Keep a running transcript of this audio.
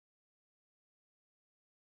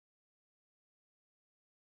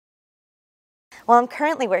Well, I'm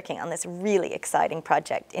currently working on this really exciting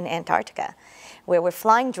project in Antarctica, where we're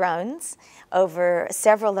flying drones over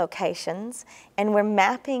several locations, and we're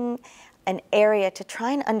mapping an area to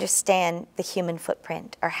try and understand the human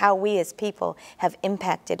footprint, or how we as people have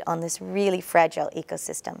impacted on this really fragile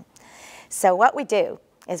ecosystem. So what we do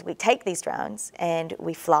is we take these drones and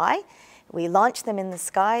we fly. We launch them in the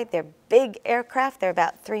sky. They're big aircraft. They're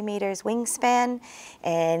about 3 meters wingspan,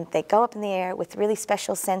 and they go up in the air with really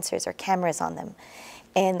special sensors or cameras on them.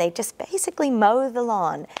 And they just basically mow the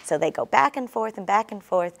lawn. So they go back and forth,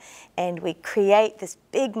 and we create this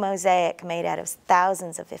big mosaic made out of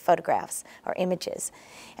thousands of photographs or images.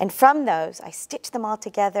 And from those, I stitch them all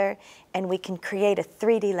together, and we can create a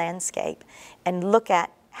 3D landscape and look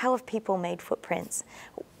at how have people made footprints.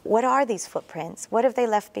 What are these footprints? What have they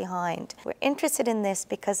left behind? We're interested in this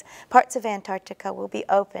because parts of Antarctica will be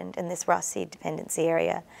opened, and this Ross Sea dependency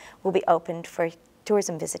area will be opened for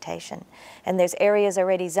tourism visitation. And there's areas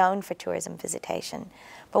already zoned for tourism visitation.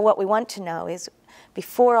 But what we want to know is,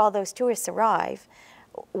 before all those tourists arrive,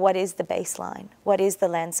 what is the baseline? What is the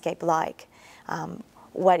landscape like?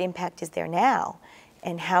 What impact is there now?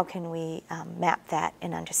 And how can we map that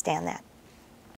and understand that?